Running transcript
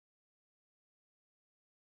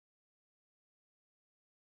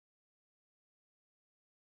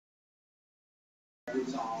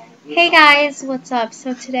Hey guys, what's up?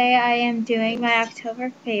 So today I am doing my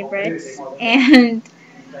October favorites, and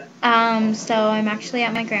so I'm actually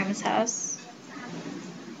at my grandma's house.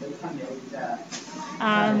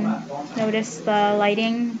 Notice the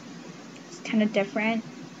lighting is kind of different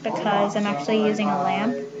because I'm actually using a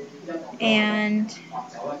lamp, and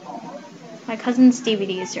my cousin's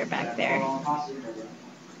DVDs are back there,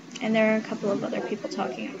 and there are a couple of other people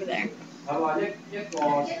talking over there.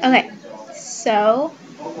 Okay, so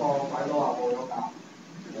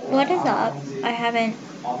what is up? I haven't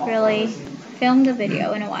really filmed a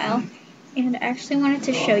video in a while, and I actually wanted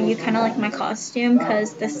to show you kind of like my costume,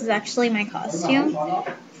 because this is actually my costume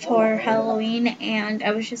for Halloween, and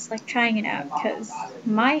I was just like trying it out because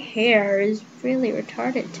my hair is really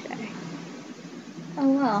retarded today.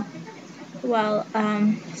 Oh well.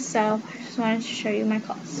 So I just wanted to show you my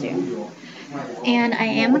costume. And I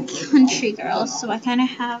am a country girl, so I kind of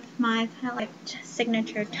have my kind of like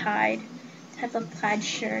signature tied type of plaid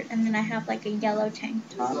shirt, and then I have like a yellow tank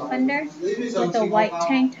top under with a white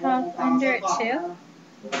tank top under it too.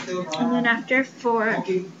 And then after for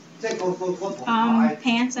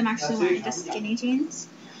pants, I'm actually wearing just skinny jeans.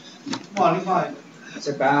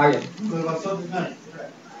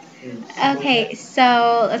 Okay,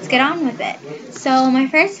 so let's get on with it. So my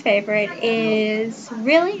first favorite is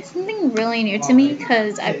really something really new to me,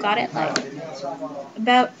 because I've got it like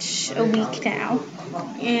about a week now,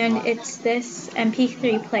 and it's this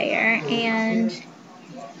MP3 player, and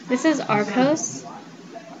this is Archos.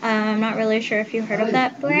 I'm not really sure if you heard of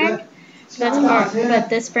that brand, but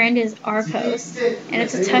this brand is Archos, and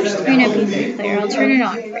it's a touchscreen MP3 player. I'll turn it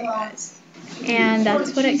on for you guys, and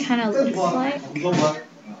that's what it kind of looks like.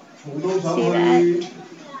 See that?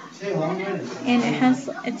 And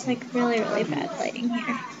it's like really bad lighting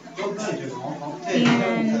here,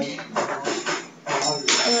 and a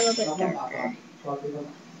little bit darker,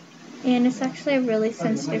 and it's actually a really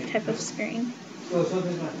sensitive type of screen,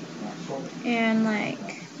 and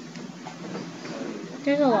like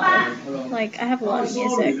there's a lot of, like, I have a lot of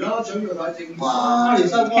music,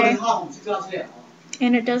 okay,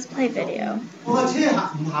 and it does play video. Here's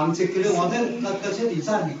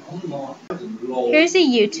a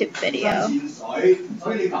YouTube video,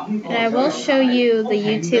 and I will show you the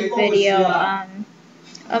YouTube video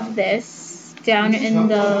of this down in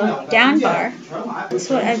the down bar. That's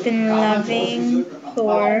what I've been loving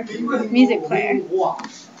for music player.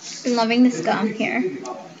 Been loving this gum here.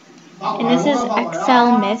 And this is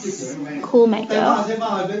XL Miss Cool Mango,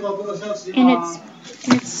 and it's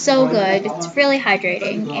so good. It's really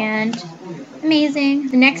hydrating and amazing.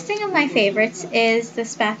 The next thing of my favorites is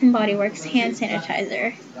this Bath & Body Works hand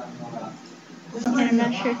sanitizer, and I'm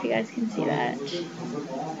not sure if you guys can see that.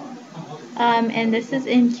 And this is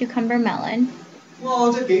in cucumber melon,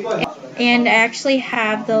 and I actually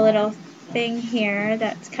have the little thing here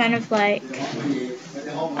that's kind of like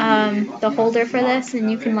the holder for this, and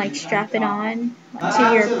you can like strap it on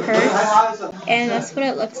to your purse, and that's what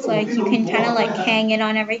it looks like. You can kind of like hang it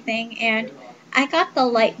on everything, and I got the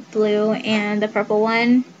light blue and the purple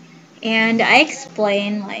one, and I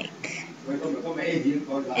explain like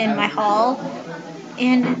in my haul,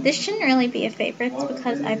 and this shouldn't really be a favorite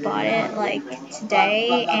because I bought it like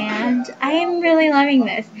today, and I am really loving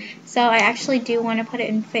this, so I actually do want to put it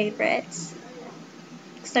in favorites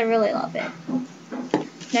because I really love it.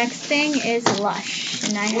 Next thing is LUSH,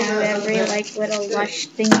 and I have every like little LUSH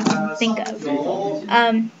thing you can think of.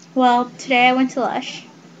 Well, today I went to LUSH,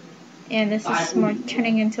 and this is more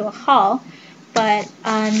turning into a haul, but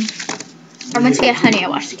I went to get Honey I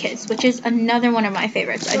Wash the Kids, which is another one of my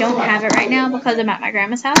favorites. I don't have it right now because I'm at my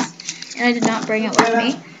grandma's house, and I did not bring it with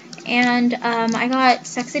me. And I got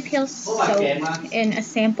Sex Appeal soap in a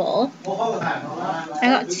sample. I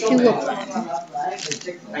got 2 of them.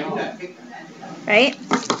 Right?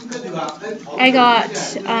 I got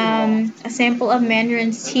a sample of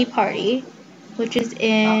Mandarin's Tea Party, which is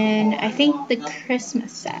in, I think, the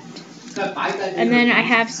Christmas set. And then I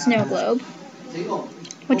have Snow Globe,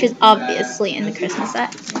 which is obviously in the Christmas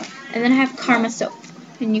set. And then I have Karma Soap,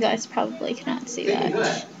 and you guys probably cannot see that,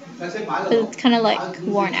 but it's kind of like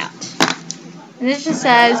worn out. And this just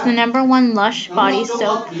says, the #1 Lush body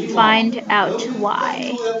soap, find out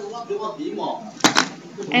why.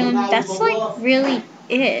 And that's like really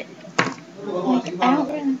it. Like, I don't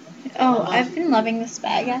really... Oh, I've been loving this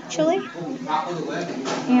bag actually,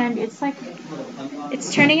 and it's like,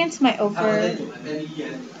 it's turning into my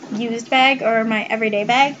overused bag, or my everyday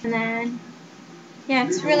bag. And then yeah,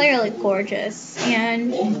 it's really gorgeous,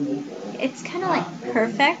 and it's kind of like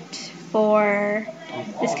perfect for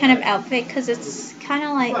this kind of outfit because it's kind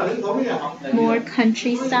of like more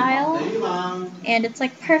country style, and it's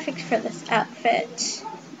like perfect for this outfit.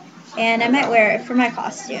 And I might wear it for my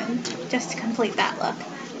costume just to complete that look.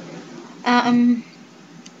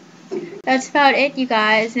 That's about it, you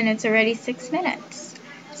guys, and it's already 6 minutes.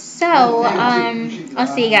 So, I'll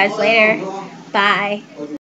see you guys later. Bye.